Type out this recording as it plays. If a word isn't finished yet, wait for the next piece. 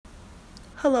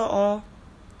Hello,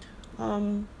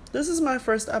 all. This is my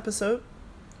first episode.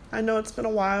 I know it's been a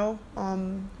while.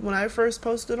 When I first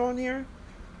posted on here,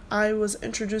 I was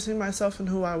introducing myself and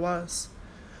who I was.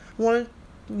 I wanted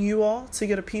you all to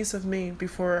get a piece of me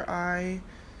before I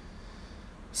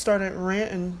started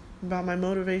ranting about my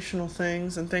motivational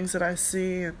things and things that I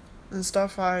see and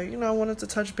stuff I wanted to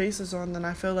touch bases on. Then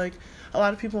I feel like a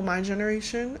lot of people my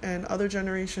generation and other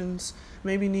generations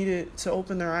maybe needed to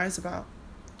open their eyes about.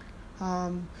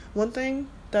 One thing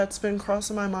that's been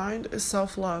crossing my mind is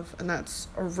self-love, and that's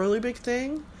a really big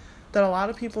thing that a lot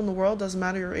of people in the world, doesn't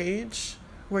matter your age,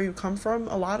 where you come from,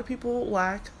 a lot of people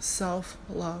lack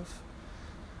self-love.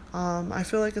 I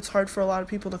feel like it's hard for a lot of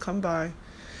people to come by.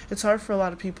 It's hard for a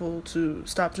lot of people to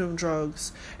stop doing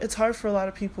drugs. It's hard for a lot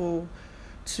of people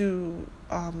to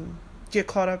get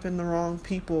caught up in the wrong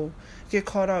people, get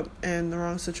caught up in the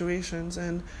wrong situations.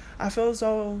 And I feel as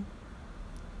though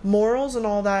morals and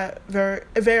all that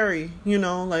vary,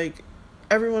 like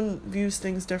everyone views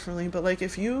things differently. But like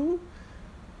if you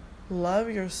love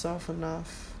yourself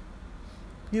enough,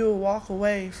 you will walk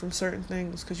away from certain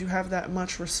things because you have that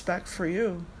much respect for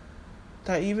you.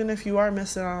 That even if you are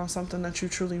missing out on something that you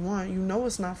truly want, you know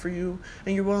it's not for you,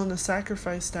 and you're willing to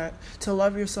sacrifice that to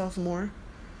love yourself more,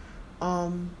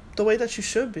 the way that you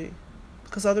should be,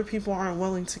 because other people aren't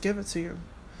willing to give it to you.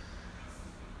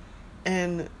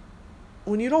 And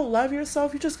when you don't love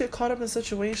yourself, you just get caught up in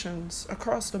situations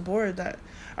across the board that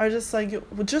are just like,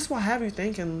 just will have you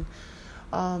thinking,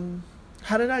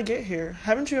 how did I get here?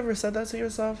 Haven't you ever said that to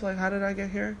yourself? Like, how did I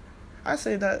get here? I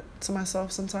say that to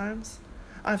myself sometimes.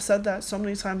 I've said that so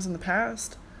many times in the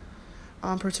past.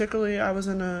 Particularly, I was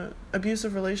in an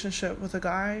abusive relationship with a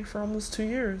guy for almost 2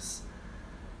 years.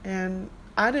 And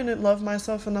I didn't love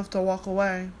myself enough to walk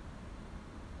away.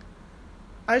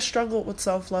 I struggled with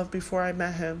self-love before I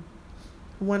met him.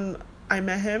 When I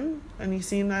met him and he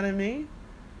seen that in me,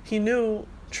 he knew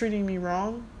treating me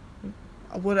wrong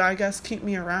would, I guess, keep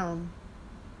me around.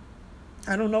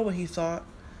 I don't know what he thought.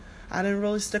 I didn't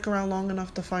really stick around long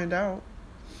enough to find out.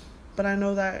 But I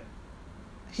know that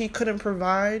he couldn't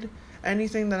provide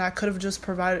anything that I could have just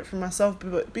provided for myself.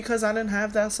 But because I didn't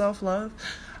have that self-love,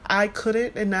 I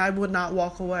couldn't, and I would not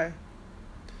walk away.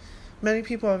 Many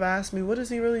people have asked me, what is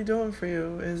he really doing for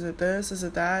you? Is it this? Is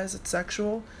it that? Is it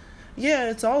sexual? Yeah,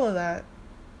 it's all of that.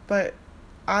 But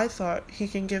I thought he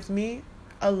can give me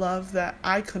a love that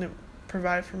I couldn't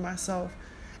provide for myself.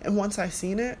 And once I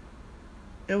seen it,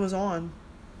 it was on.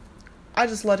 I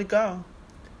just let it go.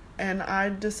 And I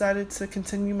decided to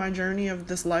continue my journey of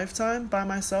this lifetime by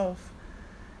myself.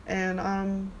 And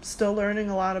I'm still learning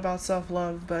a lot about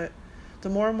self-love. But the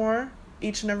more and more,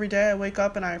 each and every day I wake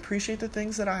up and I appreciate the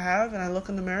things that I have, and I look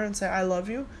in the mirror and say, I love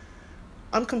you,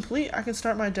 I'm complete. I can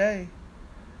start my day.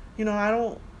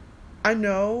 I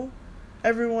know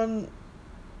everyone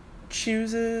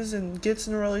chooses and gets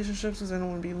into relationships because they don't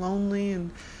want to be lonely,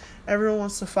 and everyone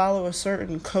wants to follow a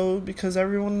certain code because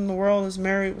everyone in the world is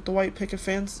married with the white picket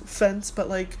fence. But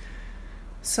like,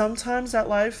 sometimes that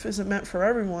life isn't meant for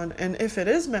everyone. And if it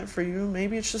is meant for you,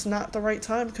 maybe it's just not the right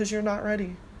time because you're not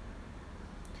ready.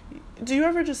 Do you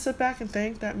ever just sit back and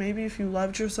think that maybe if you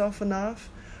loved yourself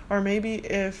enough, or maybe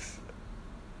if,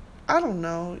 I don't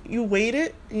know, you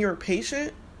waited and you're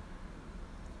patient,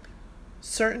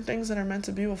 certain things that are meant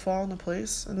to be will fall into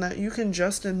place, and that you can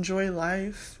just enjoy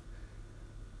life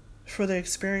for the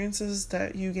experiences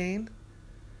that you gain?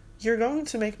 You're going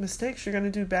to make mistakes. You're going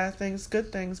to do bad things,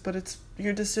 good things, but it's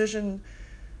your decision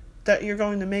that you're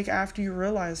going to make after you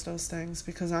realize those things.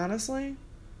 Because honestly,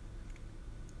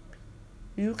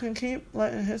 you can keep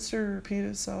letting history repeat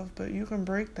itself, but you can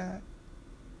break that.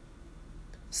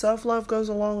 Self-love goes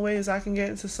a long ways. I can get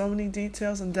into so many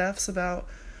details and depths about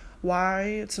why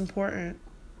it's important.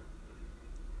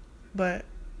 But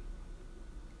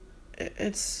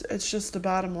it's just the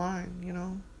bottom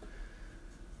line,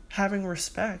 having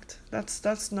respect.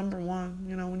 That's number one.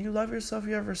 When you love yourself,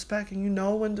 you have respect, and you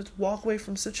know when to walk away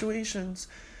from situations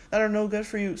that are no good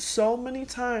for you. So many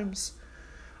times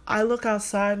I look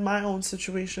outside my own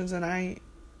situations and I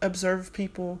observe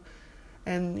people,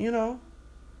 and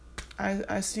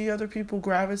I see other people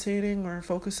gravitating or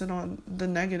focusing on the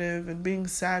negative and being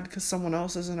sad because someone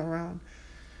else isn't around.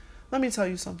 Let me tell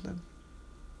you something.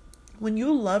 When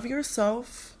you love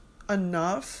yourself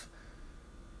enough,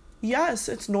 yes,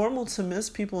 it's normal to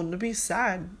miss people and to be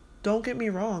sad. Don't get me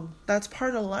wrong. That's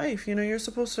part of life. You're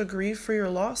supposed to grieve for your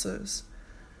losses,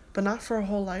 but not for a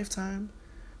whole lifetime.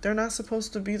 They're not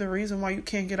supposed to be the reason why you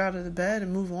can't get out of the bed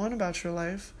and move on about your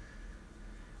life.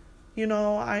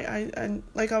 I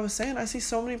like I was saying, I see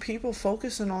so many people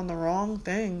focusing on the wrong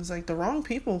things, like the wrong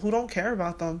people who don't care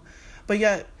about them. But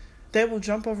yet They will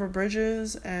jump over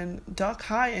bridges and duck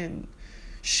high and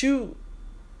shoot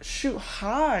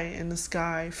high in the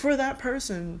sky for that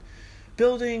person,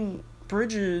 building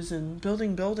bridges and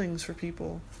building buildings for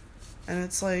people. And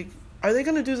it's like, are they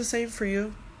going to do the same for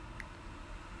you?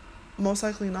 Most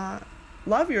likely not.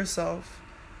 Love yourself.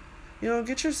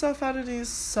 Get yourself out of these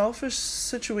selfish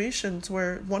situations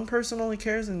where one person only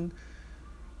cares and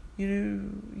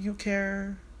you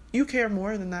care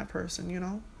more than that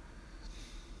person,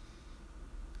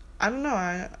 I don't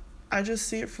know. I just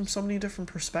see it from so many different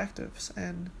perspectives,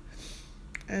 and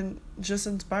just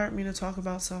inspired me to talk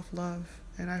about self-love.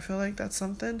 And I feel like that's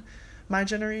something my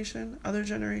generation, other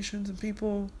generations, and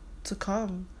people to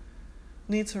come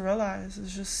need to realize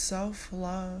is just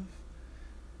self-love.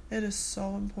 It is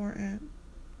so important.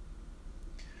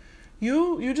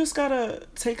 You just gotta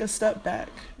take a step back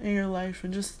in your life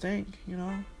and just think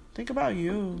about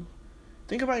you.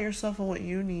 Think about yourself and what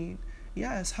you need.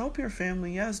 Yes, help your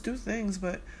family. Yes, do things,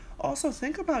 but also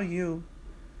think about you.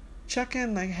 Check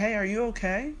in, like, hey, are you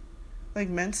okay? Like,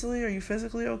 mentally, are you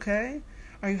physically okay?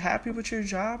 Are you happy with your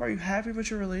job? Are you happy with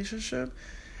your relationship?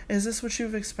 Is this what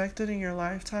you've expected in your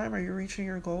lifetime? Are you reaching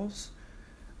your goals?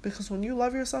 Because when you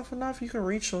love yourself enough, you can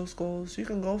reach those goals. You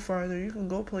can go farther. You can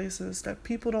go places that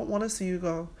people don't want to see you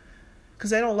go.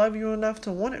 Because they don't love you enough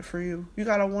to want it for you. You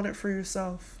got to want it for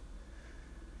yourself.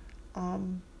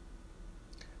 And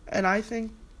I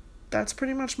think that's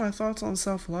pretty much my thoughts on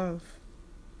self-love.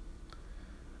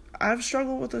 I've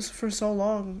struggled with this for so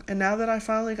long. And now that I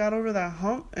finally got over that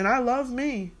hump, and I love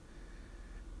me.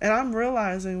 And I'm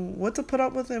realizing what to put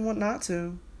up with and what not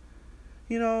to.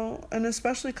 And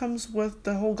especially comes with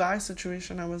the whole guy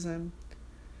situation I was in.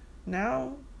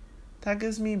 Now, that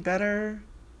gives me better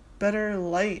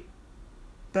light,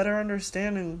 better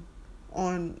understanding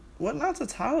on what not to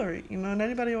tolerate, and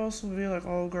anybody else will be like,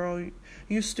 oh girl,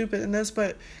 you stupid in this,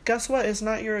 but guess what? It's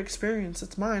not your experience,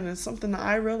 it's mine. It's something that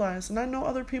I realize, and I know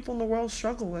other people in the world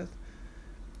struggle with.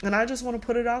 And I just want to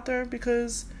put it out there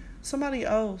because somebody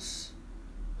else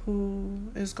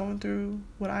who is going through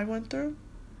what I went through,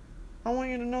 I want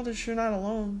you to know that you're not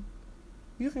alone.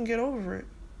 You can get over it.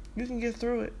 You can get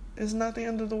through it. It's not the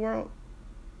end of the world.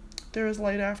 There is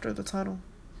light after the tunnel.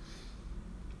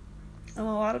 And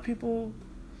a lot of people,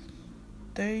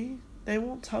 they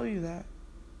won't tell you that.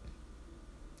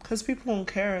 Because people won't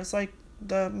care. It's like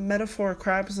the metaphor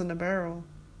crabs in the barrel.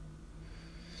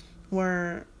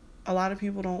 Where a lot of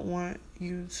people don't want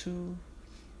you to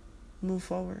move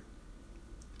forward.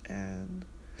 And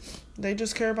they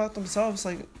just care about themselves.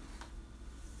 Like,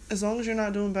 as long as you're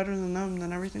not doing better than them,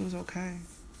 then everything's okay.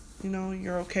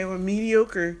 You're okay with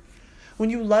mediocre. When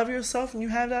you love yourself and you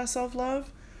have that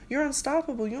self-love, you're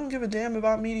unstoppable. You don't give a damn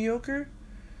about mediocre.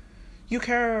 You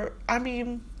care.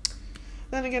 Then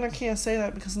again, I can't say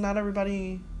that because not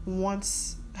everybody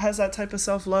has that type of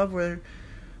self-love where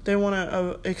they want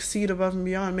to exceed above and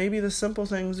beyond. Maybe the simple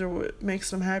things are what makes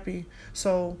them happy.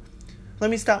 So let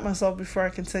me stop myself before I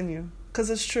continue. Because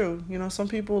it's true. Some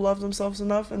people love themselves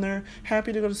enough and they're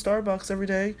happy to go to Starbucks every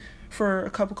day for a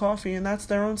cup of coffee, and that's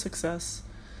their own success.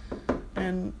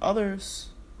 And others,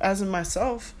 as in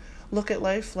myself, look at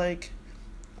life like,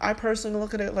 I personally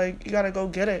look at it like, you gotta go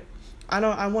get it.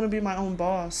 I want to be my own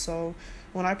boss, so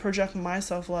when I project my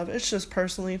self-love, it's just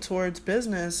personally towards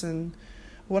business and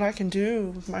what I can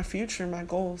do with my future, my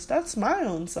goals. That's my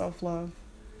own self-love.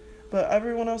 But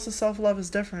everyone else's self-love is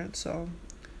different, so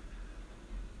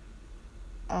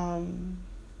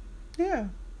yeah,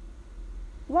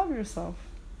 love yourself.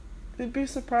 You'd be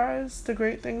surprised the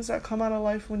great things that come out of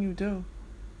life when you do.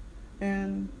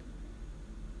 And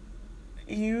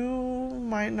you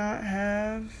might not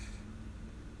have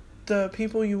the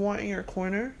people you want in your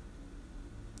corner,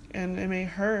 and it may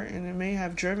hurt, and it may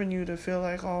have driven you to feel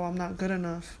like, oh, I'm not good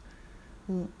enough.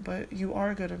 But you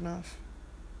are good enough.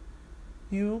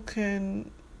 You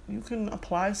can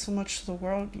apply so much to the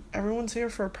world. Everyone's here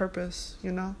for a purpose,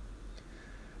 And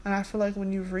I feel like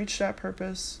when you've reached that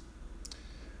purpose,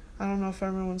 I don't know if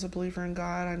everyone's a believer in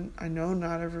God. I know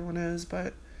not everyone is,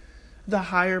 but the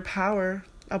higher power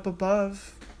up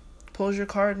above pulls your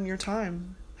card and your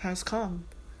time has come.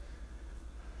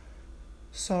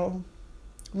 So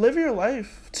live your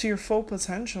life to your full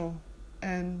potential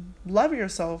and love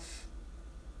yourself.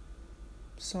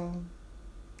 So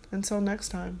until next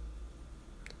time,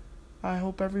 I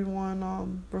hope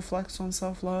everyone reflects on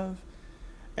self-love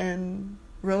and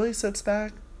really sits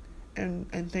back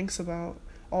and thinks about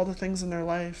all the things in their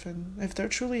life, and if they're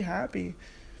truly happy,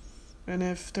 and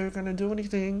if they're going to do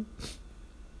anything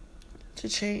to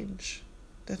change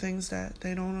the things that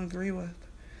they don't agree with,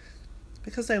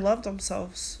 because they love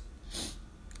themselves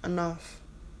enough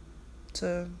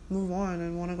to move on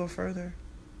and want to go further.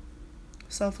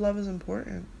 Self-love is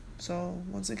important. So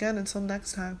once again, until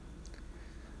next time,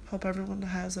 hope everyone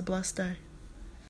has a blessed day.